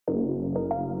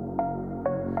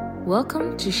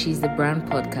Welcome to She's the Brand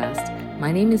podcast.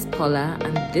 My name is Paula,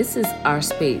 and this is our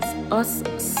space. Us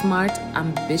smart,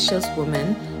 ambitious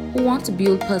women who want to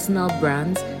build personal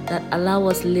brands that allow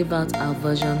us live out our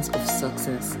versions of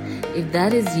success. If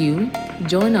that is you,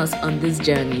 join us on this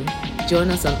journey. Join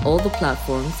us on all the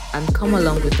platforms and come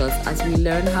along with us as we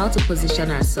learn how to position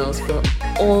ourselves for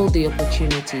all the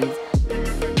opportunities.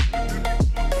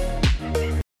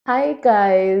 Hi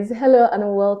guys, hello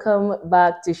and welcome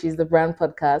back to She's the Brand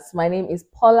podcast. My name is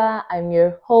Paula. I'm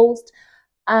your host.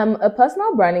 I'm a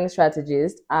personal branding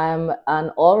strategist. I'm an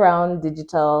all-round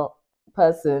digital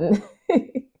person.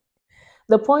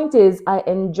 The point is, I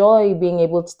enjoy being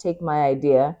able to take my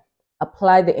idea,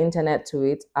 apply the internet to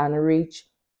it, and reach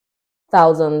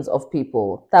thousands of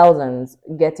people, thousands,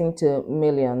 getting to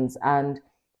millions. And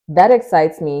that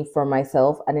excites me for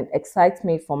myself and it excites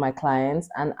me for my clients.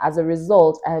 And as a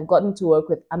result, I have gotten to work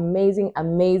with amazing,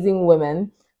 amazing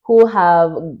women who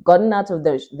have gotten out of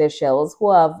their shells,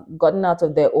 who have gotten out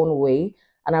of their own way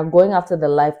and are going after the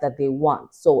life that they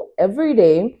want. So every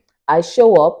day I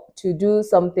show up to do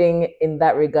something in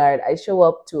that regard. I show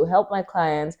up to help my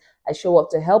clients. I show up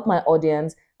to help my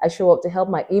audience. I show up to help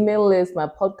my email list, my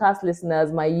podcast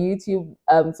listeners, my YouTube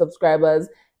subscribers.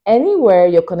 Anywhere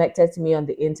you're connected to me on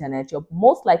the internet, you're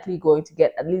most likely going to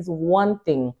get at least one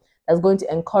thing that's going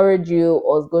to encourage you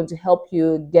or is going to help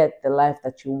you get the life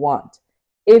that you want,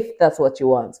 if that's what you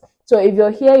want. So if you're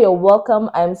here, you're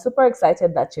welcome. I'm super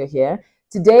excited that you're here.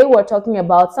 Today, we're talking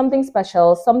about something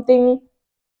special, something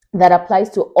that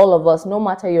applies to all of us, no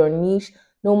matter your niche,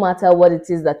 no matter what it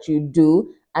is that you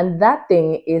do. And that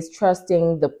thing is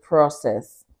trusting the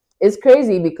process. It's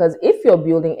crazy because if you're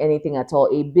building anything at all,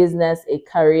 a business, a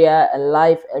career, a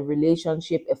life, a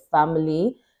relationship, a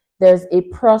family, there's a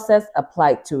process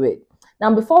applied to it.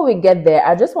 Now, before we get there,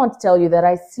 I just want to tell you that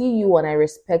I see you and I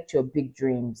respect your big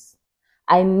dreams.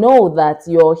 I know that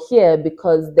you're here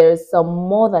because there's some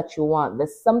more that you want.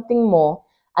 There's something more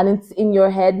and it's in your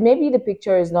head. Maybe the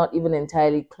picture is not even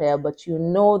entirely clear, but you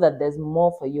know that there's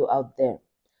more for you out there.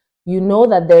 You know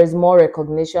that there's more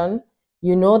recognition.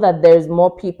 You know that there's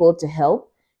more people to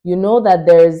help. You know that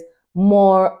there's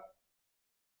more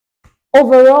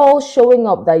overall showing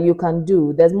up that you can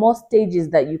do. There's more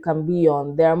stages that you can be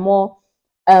on. There are more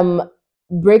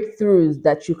breakthroughs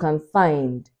that you can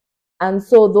find. And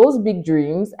so those big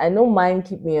dreams, I know mine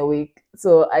keep me awake.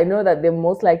 So I know that they're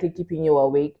most likely keeping you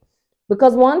awake.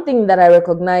 Because one thing that I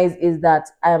recognize is that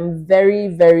I'm very,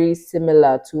 very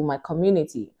similar to my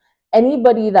community.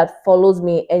 Anybody that follows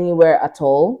me anywhere at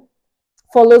all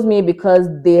follows me because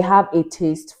they have a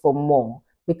taste for more,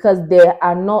 because they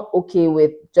are not okay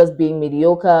with just being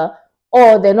mediocre,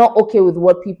 or they're not okay with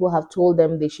what people have told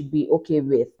them they should be okay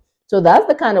with. So that's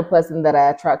the kind of person that I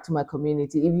attract to my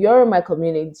community. If you're in my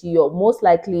community, you're most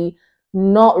likely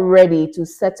not ready to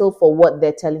settle for what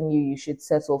they're telling you should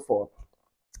settle for.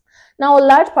 Now, a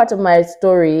large part of my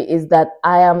story is that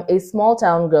I am a small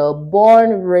town girl,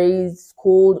 born, raised,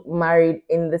 schooled, married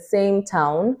in the same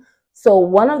town. So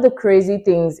one of the crazy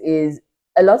things is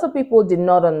a lot of people did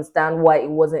not understand why it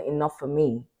wasn't enough for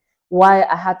me, why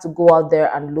I had to go out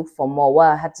there and look for more,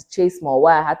 why I had to chase more,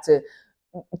 why I had to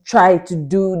try to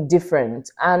do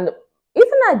different. And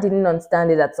even I didn't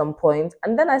understand it at some point,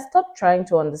 and then I stopped trying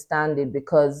to understand it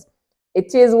because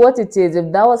it is what it is.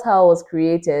 If that was how I was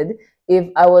created, if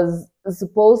I was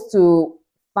supposed to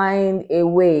find a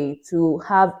way to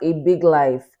have a big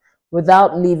life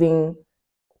without leaving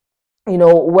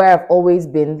where I've always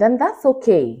been, then that's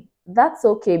okay. That's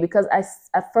okay because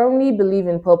I firmly believe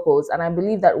in purpose, and I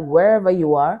believe that wherever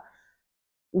you are,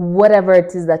 whatever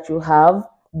it is that you have,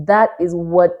 that is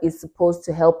what is supposed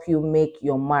to help you make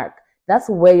your mark. That's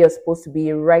where you're supposed to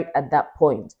be right at that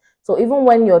point. So even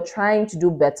when you're trying to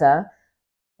do better,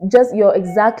 you're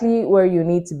exactly where you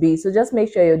need to be. So just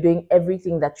make sure you're doing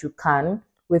everything that you can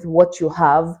with what you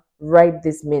have right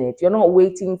this minute. You're not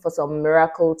waiting for some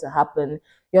miracle to happen.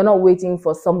 You're not waiting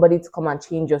for somebody to come and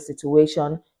change your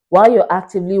situation. While you're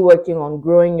actively working on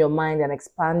growing your mind and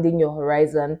expanding your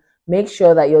horizon, make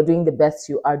sure that you're doing the best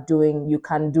you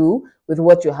can do with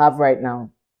what you have right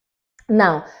now.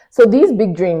 Now, so these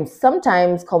big dreams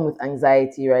sometimes come with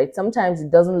anxiety, right? Sometimes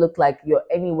it doesn't look like you're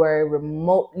anywhere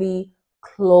remotely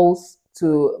close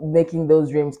to making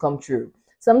those dreams come true.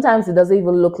 Sometimes it doesn't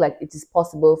even look like it is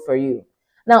possible for you.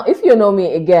 Now, if you know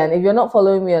me, again, if you're not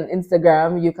following me on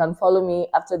Instagram, you can follow me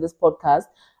after this podcast.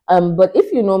 But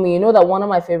if you know me, you know that one of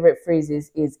my favorite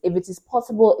phrases is, if it is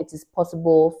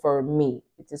possible for me.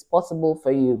 It is possible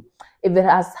for you. If it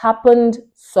has happened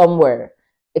somewhere,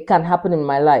 it can happen in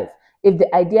my life. If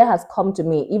the idea has come to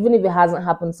me, even if it hasn't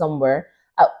happened somewhere,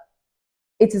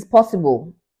 it is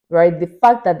possible. right? The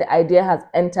fact that the idea has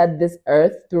entered this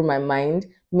earth through my mind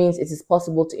means it is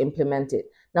possible to implement it.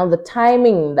 Now, the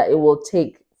timing that it will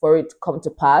take for it to come to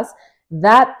pass,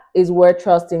 that is where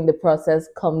trusting the process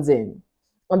comes in.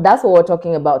 And that's what we're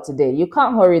talking about today. You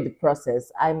can't hurry the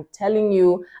process. I'm telling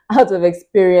you out of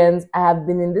experience, I have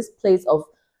been in this place of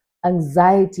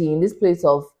anxiety, in this place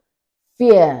of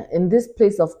fear, in this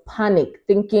place of panic,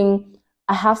 thinking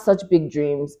I have such big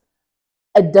dreams.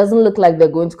 It doesn't look like they're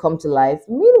going to come to life.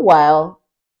 Meanwhile,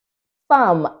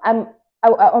 fam, I'm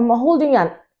holding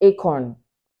an acorn,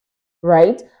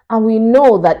 right? And we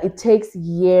know that it takes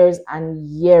years and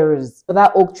years for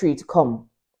that oak tree to come,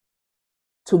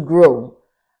 to grow.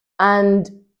 And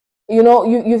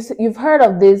you've heard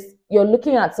of this. You're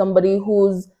looking at somebody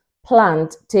whose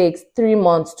plant takes 3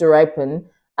 months to ripen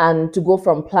and to go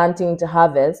from planting to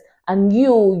harvest, and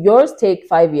yours take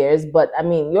 5 years. But I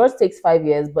mean, yours takes 5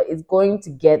 years, but it's going to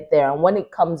get there, and when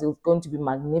it comes, it's going to be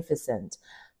magnificent.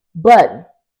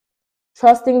 But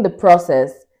trusting the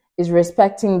process is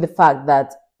respecting the fact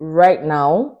that right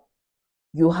now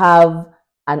you have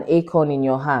an acorn in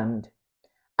your hand.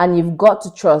 And you've got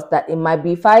to trust that it might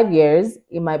be 5 years,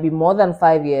 it might be more than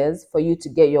 5 years for you to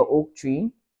get your oak tree.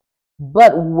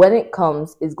 But when it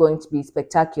comes, it's going to be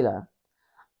spectacular.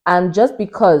 And just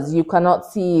because you cannot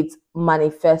see it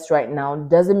manifest right now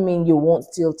doesn't mean you won't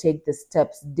still take the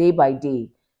steps day by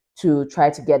day to try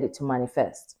to get it to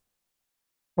manifest.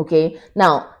 Okay,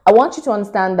 now I want you to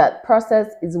understand that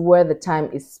process is where the time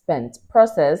is spent.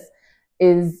 Process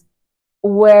is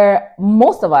where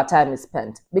most of our time is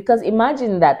spent. Because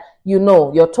imagine that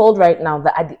you're told right now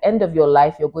that at the end of your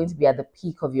life, you're going to be at the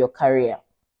peak of your career.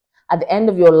 At the end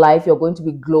of your life, you're going to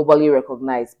be globally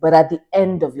recognized. But at the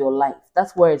end of your life,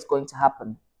 that's where it's going to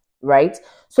happen, right?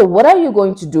 So what are you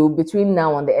going to do between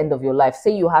now and the end of your life?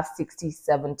 Say you have 60,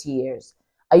 70 years.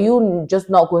 Are you just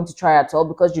not going to try at all?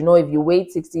 Because if you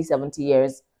wait 60, 70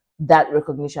 years, that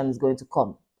recognition is going to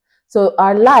come. So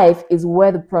our life is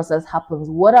where the process happens.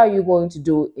 What are you going to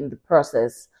do in the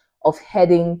process of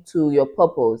heading to your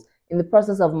purpose, in the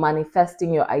process of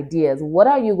manifesting your ideas? What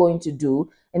are you going to do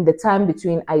in the time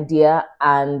between idea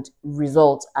and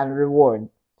result and reward?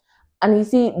 And you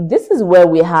see, this is where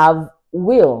we have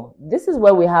will. This is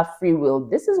where we have free will.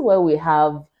 This is where we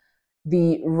have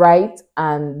the right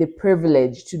and the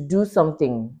privilege to do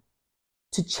something,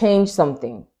 to change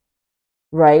something,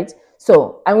 right?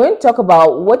 So I'm going to talk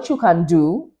about what you can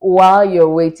do while you're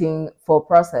waiting for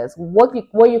process, what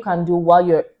you can do while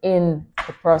you're in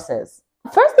the process.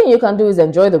 First thing you can do is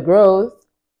enjoy the growth.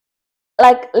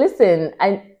 Like, listen,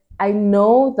 I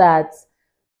know that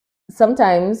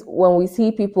sometimes when we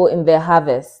see people in their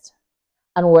harvest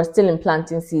and we're still in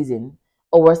planting season,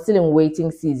 or we're still in waiting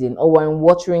season, or we're in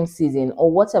watering season, or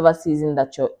whatever season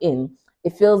that you're in,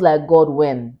 it feels like, God,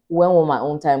 when will my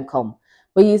own time come?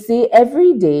 But you see,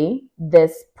 every day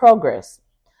there's progress.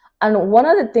 And one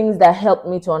of the things that helped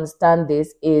me to understand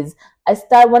this is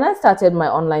when I started my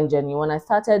online journey, when I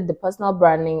started the personal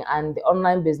branding and the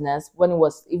online business, when it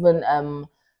was even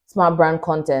smart brand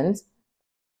content,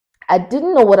 I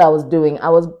didn't know what I was doing. I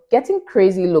was getting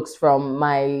crazy looks from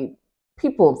my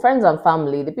people, friends and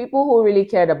family. The people who really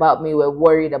cared about me were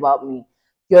worried about me.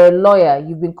 You're a lawyer.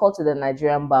 You've been called to the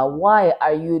Nigerian bar. Why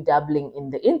are you dabbling in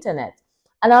the internet?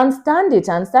 And I understand it.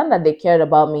 I understand that they cared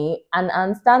about me. And I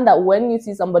understand that when you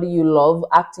see somebody you love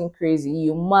acting crazy,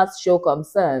 you must show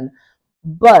concern.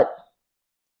 But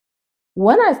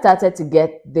when I started to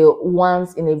get the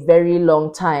once in a very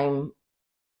long time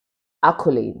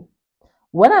accolade,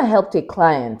 when I helped a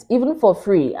client, even for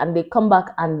free, and they come back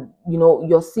and,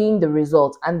 you're seeing the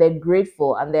results and they're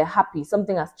grateful and they're happy,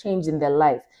 something has changed in their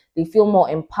life, they feel more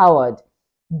empowered.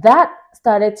 That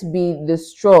started to be the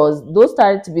straws. Those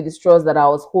started to be the straws that I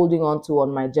was holding on to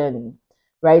on my journey,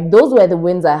 right? Those were the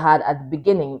wins I had at the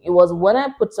beginning. It was when I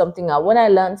put something out, when I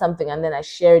learned something and then I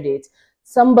shared it,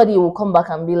 somebody will come back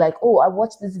and be like, oh, I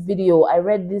watched this video, I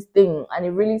read this thing, and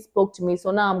it really spoke to me.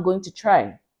 So now I'm going to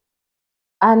try.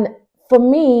 And for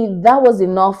me, that was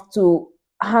enough to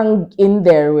hang in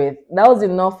there with. That was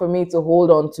enough for me to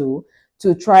hold on to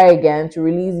try again, to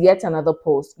release yet another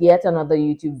post, yet another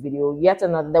YouTube video, yet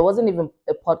another. There wasn't even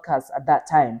a podcast at that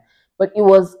time, but it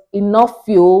was enough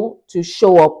fuel to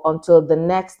show up until the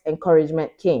next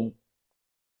encouragement came.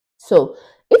 So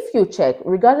if you check,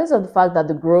 regardless of the fact that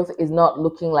the growth is not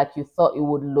looking like you thought it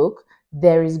would look,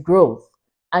 there is growth.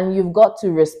 And you've got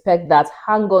to respect that,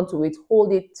 hang on to it,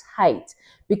 hold it tight,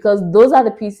 because those are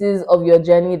the pieces of your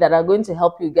journey that are going to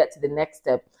help you get to the next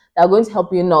step, that are going to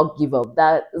help you not give up,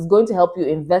 that is going to help you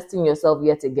invest in yourself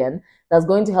yet again, that's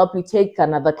going to help you take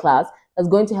another class, that's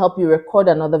going to help you record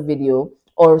another video,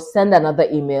 or send another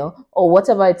email, or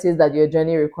whatever it is that your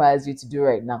journey requires you to do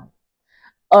right now.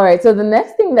 All right, so the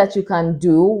next thing that you can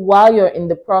do while you're in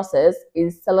the process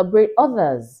is celebrate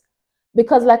others.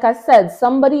 Because, like I said,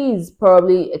 somebody is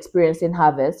probably experiencing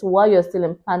harvest while you're still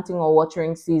in planting or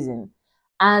watering season.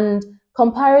 And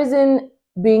comparison,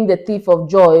 being the thief of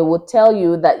joy, would tell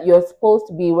you that you're supposed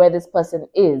to be where this person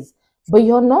is, but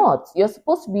you're not. You're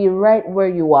supposed to be right where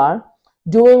you are,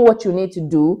 doing what you need to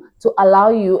do to allow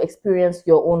you experience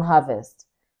your own harvest.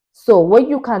 So what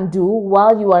you can do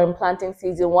while you are in planting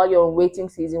season, while you're in waiting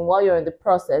season, while you're in the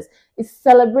process, is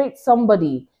celebrate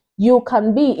somebody. You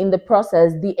can be in the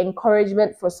process the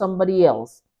encouragement for somebody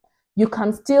else. You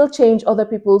can still change other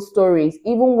people's stories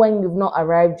even when you've not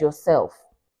arrived yourself.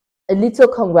 A little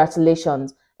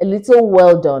congratulations, a little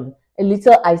well done, a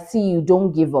little I see you,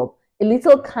 don't give up, a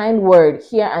little kind word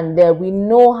here and there. We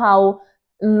know how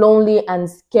lonely and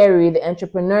scary the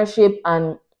entrepreneurship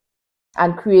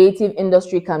and creative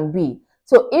industry can be.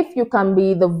 So if you can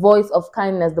be the voice of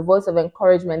kindness, the voice of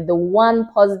encouragement, the one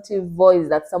positive voice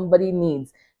that somebody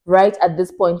needs right at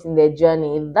this point in their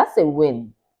journey, that's a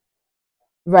win.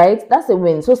 Right? That's a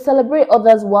win. So celebrate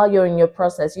others while you're in your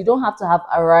process. You don't have to have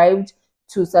arrived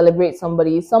to celebrate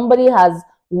somebody. If somebody has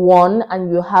won and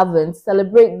you haven't,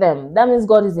 celebrate them. That means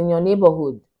God is in your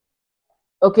neighborhood.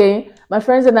 Okay, my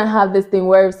friends and I have this thing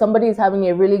where if somebody is having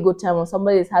a really good time or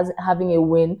somebody is having a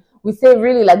win, we say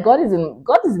really like God is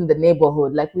in the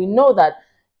neighborhood. Like we know that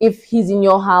if he's in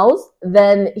your house,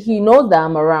 then he knows that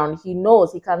I'm around. He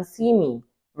knows he can see me,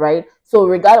 right? So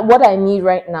regard what I need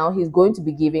right now, he's going to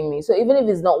be giving me. So even if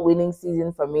it's not winning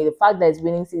season for me, the fact that it's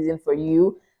winning season for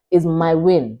you is my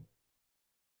win.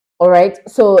 All right.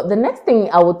 So the next thing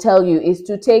I will tell you is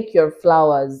to take your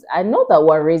flowers. I know that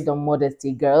we're raised on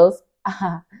modesty, girls.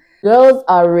 Girls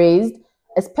are raised,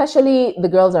 especially the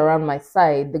girls around my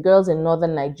side, the girls in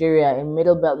northern Nigeria, in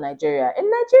middle belt Nigeria, in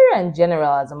Nigeria in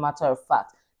general, as a matter of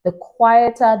fact, the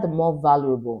quieter, the more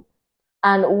valuable.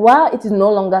 And while it is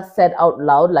no longer said out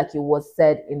loud like it was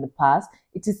said in the past,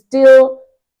 it is still,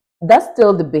 that's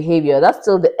still the behavior, that's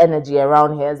still the energy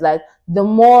around here. It's like the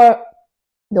more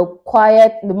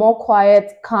quiet,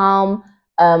 calm,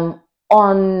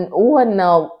 on what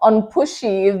now, on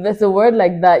pushy, if there's a word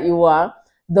like that, you are,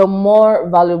 the more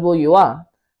valuable you are.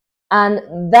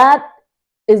 And that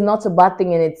is not a bad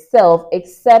thing in itself,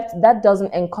 except that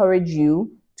doesn't encourage you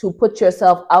to put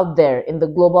yourself out there in the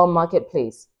global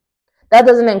marketplace. That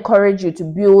doesn't encourage you to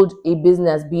build a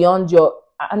business beyond your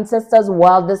ancestors'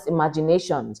 wildest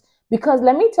imaginations. Because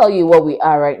let me tell you what we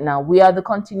are right now. We are the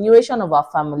continuation of our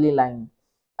family line.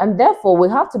 And therefore, we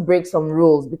have to break some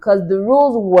rules because the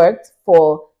rules worked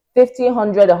for 50,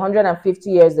 100, 150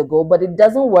 years ago, but it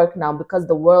doesn't work now because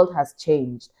the world has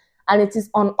changed. And it is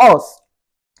on us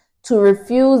to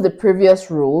refuse the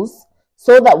previous rules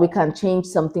so that we can change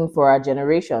something for our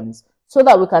generations, so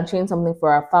that we can change something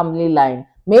for our family line.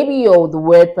 Maybe you're the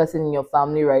weird person in your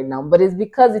family right now, but it's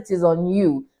because it is on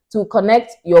you to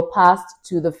connect your past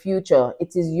to the future.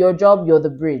 It is your job, you're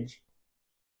the bridge.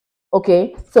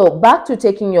 Okay, so back to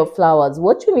taking your flowers.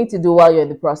 What you need to do while you're in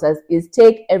the process is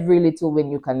take every little win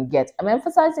you can get. I'm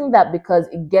emphasizing that because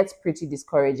it gets pretty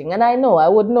discouraging. And I know, I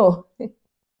would know.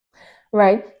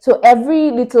 Right? So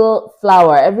every little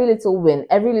flower, every little win,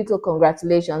 every little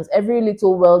congratulations, every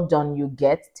little well done you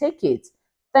get, take it.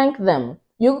 Thank them.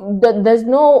 There's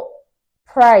no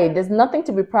pride. There's nothing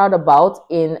to be proud about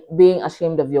in being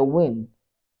ashamed of your win.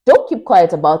 Don't keep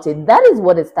quiet about it. That is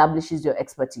what establishes your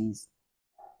expertise.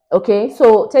 Okay,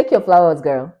 so take your flowers,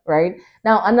 girl, right?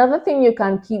 Now, another thing you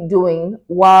can keep doing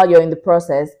while you're in the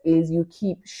process is you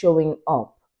keep showing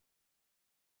up.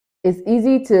 It's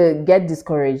easy to get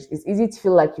discouraged. It's easy to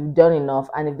feel like you've done enough,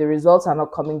 and if the results are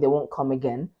not coming, they won't come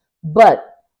again. But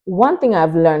one thing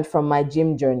I've learned from my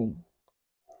gym journey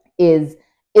is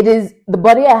the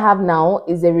body I have now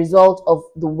is a result of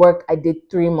the work I did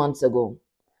 3 months ago.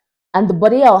 And the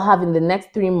body I'll have in the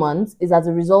next 3 months is as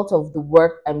a result of the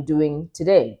work I'm doing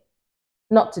today.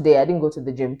 Not today, I didn't go to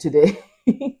the gym today.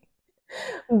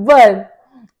 But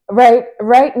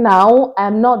right now,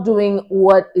 I'm not doing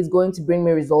what is going to bring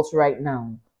me results right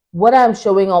now. What I'm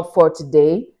showing up for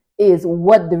today is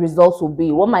what the results will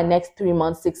be, what my next 3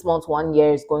 months, 6 months, 1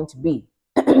 year is going to be.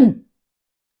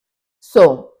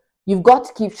 So you've got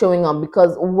to keep showing up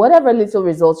because whatever little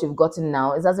results you've gotten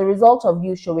now is as a result of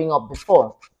you showing up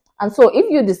before. And so if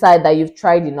you decide that you've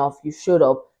tried enough, you showed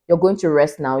up, you're going to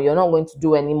rest now, you're not going to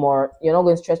do anymore, you're not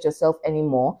going to stretch yourself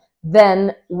anymore,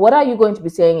 then what are you going to be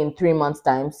saying in 3 months'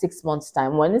 time, 6 months'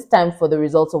 time, when it's time for the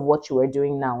results of what you are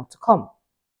doing now to come?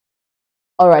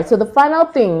 All right, so the final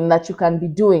thing that you can be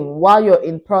doing while you're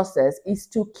in process is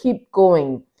to keep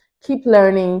going. keep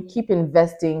learning, keep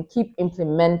investing, keep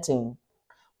implementing.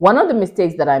 One of the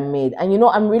mistakes that I made, and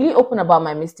I'm really open about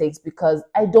my mistakes because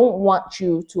I don't want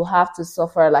you to have to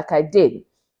suffer like I did.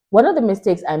 One of the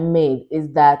mistakes I made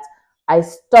is that I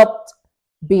stopped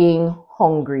being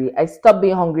hungry. I stopped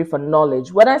being hungry for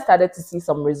knowledge. When I started to see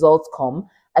some results come,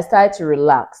 I started to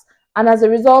relax. And as a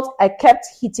result, I kept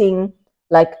hitting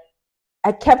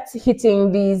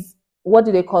these, what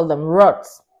do they call them?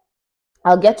 Ruts.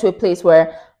 I'll get to a place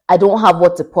where I don't have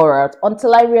what to pour out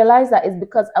until I realized that it's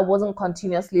because I wasn't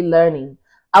continuously learning.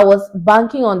 I was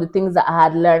banking on the things that I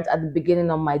had learned at the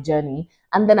beginning of my journey.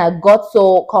 And then I got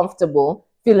so comfortable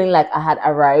feeling like I had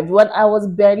arrived when I was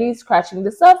barely scratching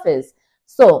the surface.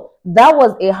 So that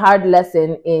was a hard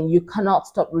lesson in you cannot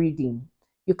stop reading.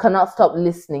 You cannot stop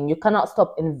listening. You cannot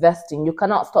stop investing. You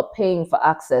cannot stop paying for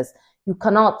access. You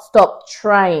cannot stop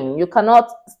trying. You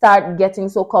cannot start getting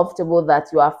so comfortable that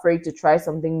you are afraid to try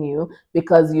something new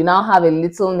because you now have a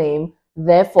little name.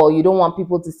 Therefore, you don't want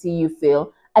people to see you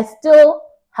fail. I still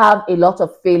have a lot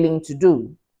of failing to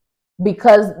do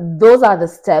because those are the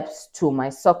steps to my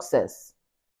success.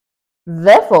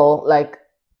 Therefore,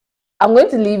 I'm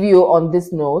going to leave you on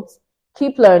this note.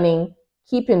 Keep learning,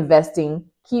 keep investing,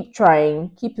 keep trying,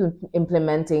 keep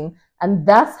implementing. And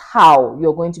that's how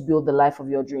you're going to build the life of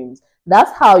your dreams.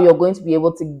 That's how you're going to be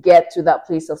able to get to that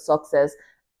place of success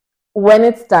when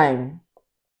it's time,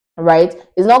 right?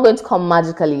 It's not going to come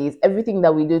magically. It's everything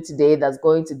that we do today that's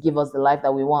going to give us the life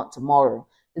that we want tomorrow.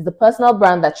 It's the personal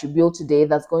brand that you build today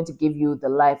that's going to give you the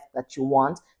life that you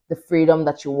want, the freedom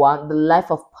that you want, the life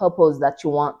of purpose that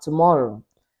you want tomorrow.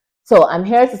 So I'm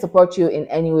here to support you in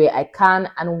any way I can.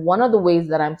 And one of the ways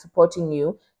that I'm supporting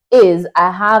you is I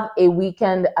have a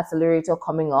weekend accelerator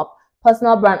coming up.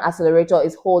 Personal Brand Accelerator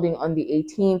is holding on the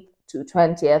 18th to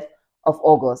 20th of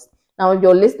August. Now, if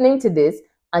you're listening to this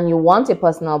and you want a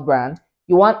personal brand,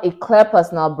 you want a clear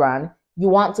personal brand, you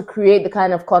want to create the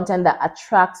kind of content that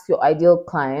attracts your ideal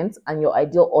clients and your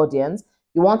ideal audience,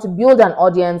 you want to build an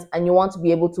audience and you want to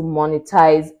be able to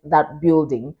monetize that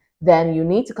building, then you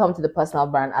need to come to the Personal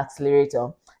Brand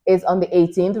Accelerator. It's on the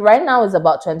 18th. Right now it's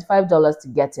about $25 to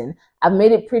get in. I've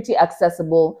made it pretty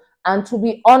accessible. And to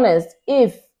be honest,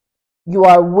 if you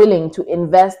are willing to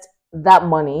invest that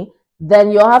money, then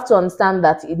you'll have to understand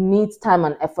that it needs time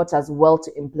and effort as well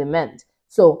to implement.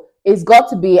 So it's got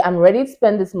to be, I'm ready to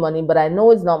spend this money, but I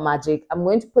know it's not magic. I'm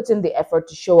going to put in the effort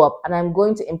to show up and I'm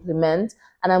going to implement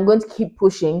and I'm going to keep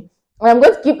pushing. And I'm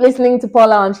going to keep listening to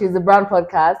Paula on She's the Brand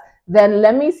podcast. Then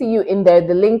let me see you in there.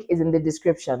 The link is in the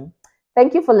description.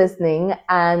 Thank you for listening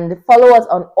and follow us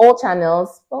on all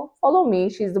channels. Well, follow me.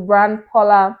 She's the Brand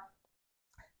Paula.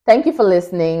 Thank you for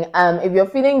listening. If you're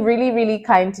feeling really, really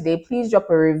kind today, please drop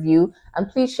a review and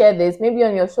please share this maybe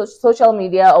on your social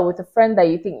media or with a friend that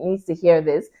you think needs to hear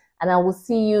this. And I will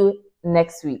see you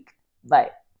next week. Bye.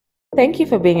 Thank you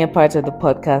for being a part of the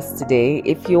podcast today.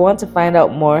 If you want to find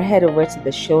out more, head over to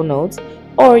the show notes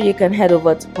or you can head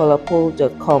over to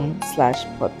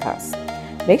paulapol.com/podcast.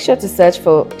 Make sure to search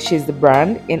for She's the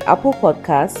Brand in Apple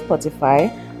Podcasts,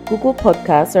 Spotify, Google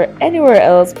Podcasts, or anywhere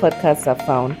else podcasts are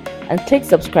found, and click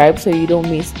subscribe so you don't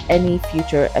miss any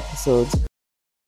future episodes.